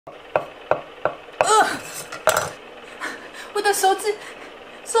我的手指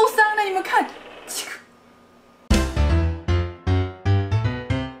受伤了，你们看。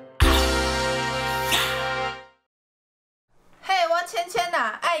嘿，我芊芊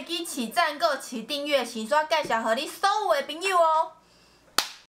呐，爱记起赞、搁起订阅，先刷介绍给你所有的朋友哦。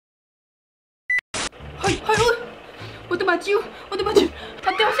嘿，我的把揪，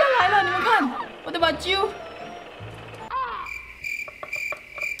它掉下来了，你们看，我的把揪。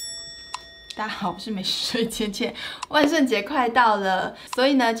大家好，我是美食芊芊。万圣节快到了，所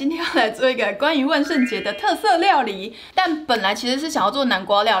以呢，今天要来做一个关于万圣节的特色料理。但本来其实是想要做南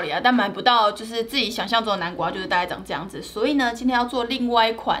瓜料理啊，但买不到就是自己想象中的南瓜，就是大概长这样子。所以呢，今天要做另外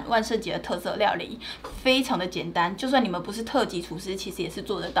一款万圣节的特色料理，非常的简单，就算你们不是特级厨师，其实也是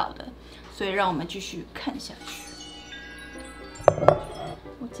做得到的。所以让我们继续看下去。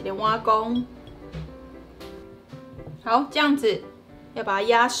我这里挖工，好，这样子。要把它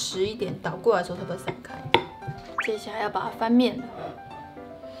压实一点，倒过来的时候它会散开。接下来要把它翻面了，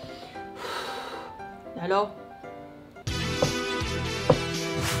来喽。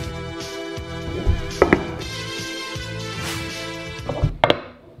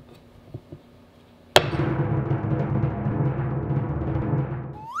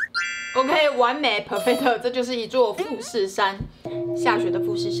OK， 完美 ，perfect， 这就是一座富士山，下雪的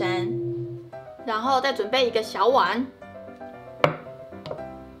富士山。然后再准备一个小碗。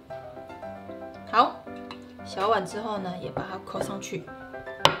好，小碗之后呢，也把它扣上去。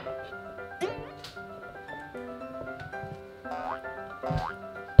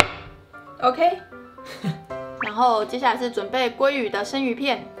OK， 然后接下来是准备鲑鱼的生鱼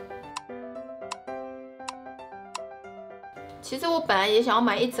片。其实我本来也想要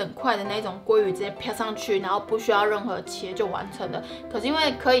买一整块的那种鲑鱼，直接飘上去，然后不需要任何切就完成了。可是因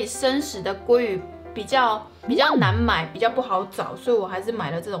为可以生食的鲑鱼比较难买，比较不好找，所以我还是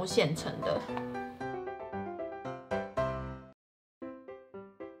买了这种现成的。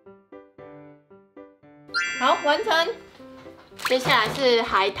好，完成。接下来是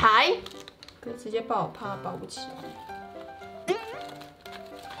海苔，可以直接爆，怕它包不起来。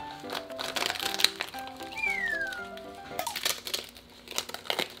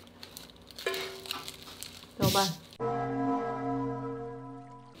怎么办？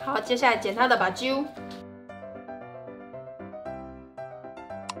好，接下来剪它的把揪。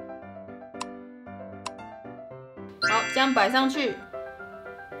好，这样摆上去，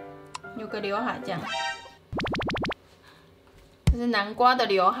有个刘海这样。这是南瓜的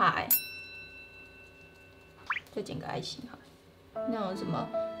刘海，再剪个爱心哈，那种什么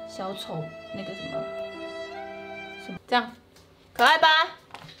小丑那个什么，这样可爱吧？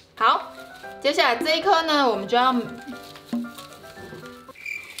好，接下来这一颗呢，我们就要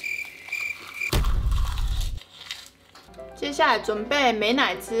接下来准备美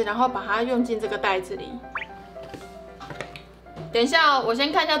乃滋，然后把它用进这个袋子里。等一下哦，我先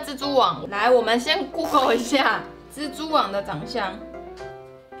看一下蜘蛛网。来，我们先 Google 一下。蜘蛛网的长相，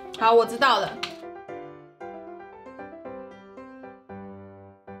好，我知道了。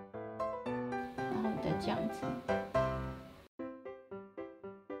然后再这样子，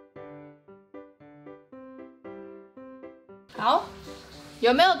好，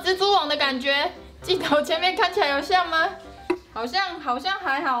有没有蜘蛛网的感觉？镜头前面看起来有像吗？好像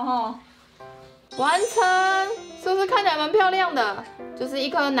还好齁。完成，是不是看起来蛮漂亮的？就是一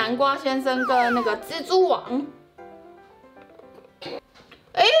颗南瓜先生跟那个蜘蛛网。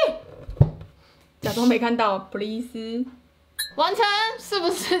假装没看到 ，please。完成，是不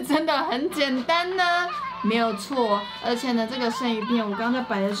是真的很简单呢？没有错，而且呢，这个生鱼片我刚刚在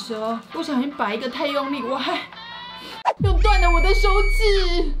摆的时候，不小心摆一个太用力，我还又断了我的手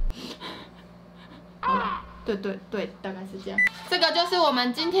指。好了，对，大概是这样。这个就是我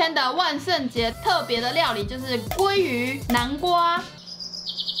们今天的万圣节特别的料理，就是鲑鱼南瓜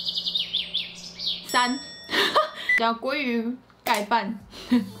3，叫鲑鱼盖饭。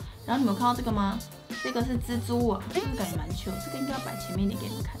然后你们有看到这个吗？这个是蜘蛛网，这个感觉蛮糗，这个应该要摆前面一点给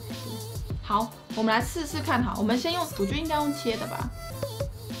你们看才对。好，我们来试试看。好，我们先用，我觉得应该用切的吧。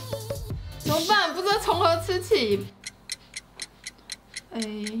怎么办？不知道从何吃起。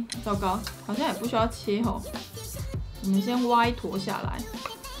糟糕，好像也不需要切吼。我们先挖一坨下来，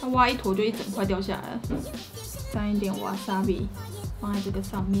它挖一坨就一整块掉下来了。沾一点瓦萨比，放在这个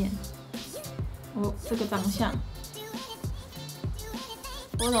上面。哦，这个长相。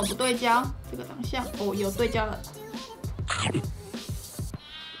我怎么不对焦？这个长相哦，有对焦了。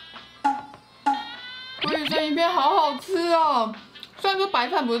鲑鱼生鱼片好好吃哦！虽然说白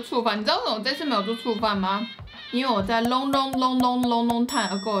饭不是醋饭，你知道为什么我这次没有做醋饭吗？因为我在 long time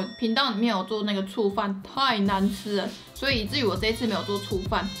ago 频道里面有做那个醋饭，太难吃了，所以以至于我这一次没有做醋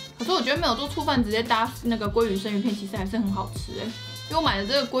饭。可是我觉得没有做醋饭，直接搭那个鲑鱼生鱼片，其实还是很好吃哎。因为我买的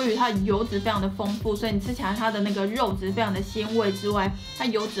这个鲑鱼，它油脂非常的丰富，所以你吃起来它的那个肉质非常的鲜味之外，它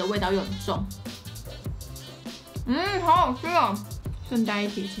油脂的味道又很重。好好吃哦！顺带一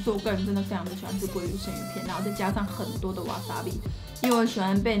提，其实我个人真的非常的喜欢吃鲑鱼生鱼片，然后再加上很多的瓦萨比。因为我喜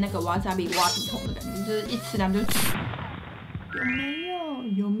欢被那个瓦萨比挖鼻孔的感觉，就是一吃它们就有没有？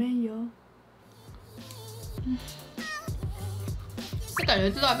有没有？这感觉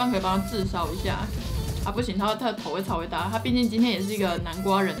这道一半可以帮它炙烧一下啊！不行，它的头会超会大，它毕竟今天也是一个南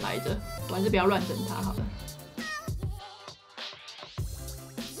瓜人来着，我还是不要乱整它好了。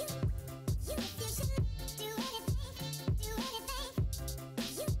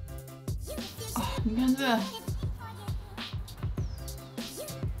啊，你看这个。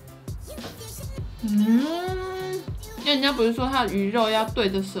因为人家不是说它的鱼肉要对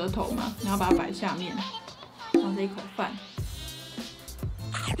着舌头嘛，然后把它摆下面，然后这一口饭，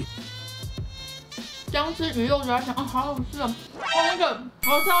姜吃鱼肉就要想，好好吃哦！那个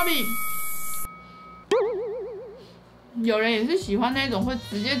瓦萨比，有人也是喜欢那种会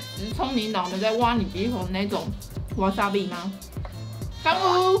直接直冲你脑门在挖你鼻孔的那种瓦萨比吗？干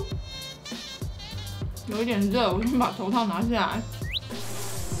乌，有一点热，我先把头套拿下来。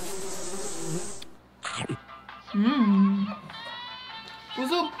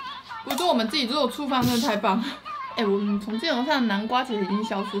不是我们自己做的醋饭真的太棒了。我们从镜头上的南瓜其实已经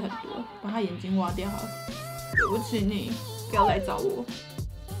消失很多，把它眼睛挖掉好了。对不起你，不要来找我。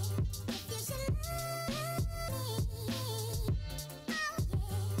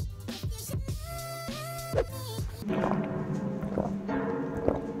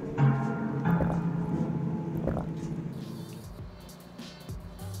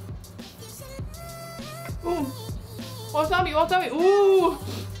瓦萨比，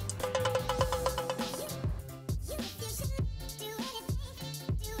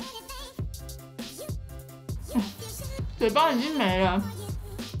嘴巴已经没了。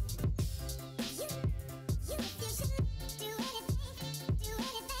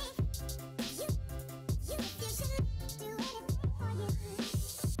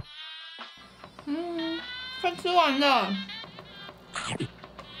快吃完了。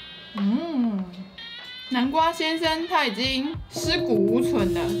南瓜先生他已经尸骨无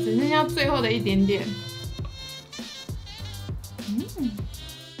存了，只剩下最后的一点点。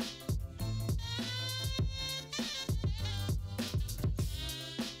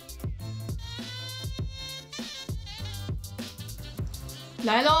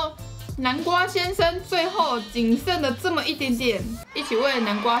来咯，南瓜先生最后仅剩的这么一点点，一起为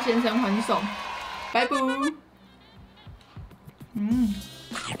南瓜先生欢送，拜拜。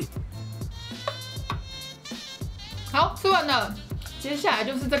好，吃完了，接下来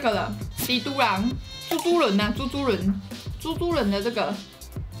就是这个了，迪都郎猪猪轮呐，猪猪轮的这个，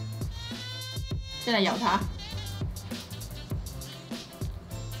先来咬它。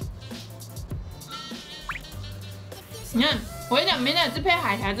你看，我跟你讲，美乃滋配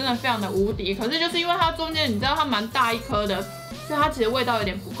海苔真的非常的无敌，可是就是因为它中间你知道它蛮大一颗的，所以它其实味道有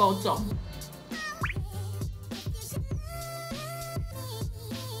点不够重。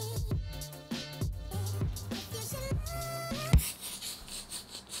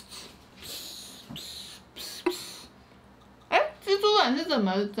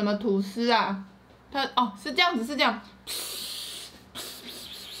是怎么吐司啊？它是这样子，是这样。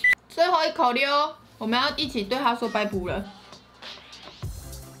最后一口溜，我们要一起对他说拜拜了。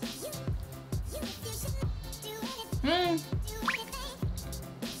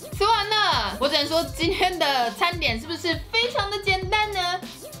吃完了，我只能说今天的餐点是不是非常的简单呢？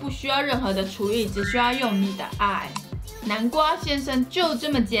不需要任何的厨艺，只需要用你的爱。南瓜先生就这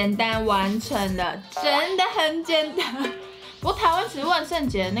么简单完成了，真的很简单。不过台湾其实万圣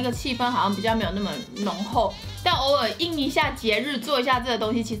节的那个气氛好像比较没有那么浓厚，但偶尔应一下节日做一下这个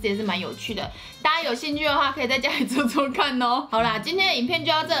东西，其实也是蛮有趣的。大家有兴趣的话，可以在家里做做看哦。好啦，今天的影片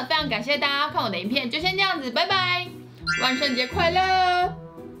就到这，非常感谢大家看我的影片，就先这样子，拜拜，万圣节快乐！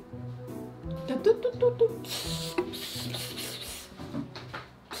嘟嘟嘟嘟嘟。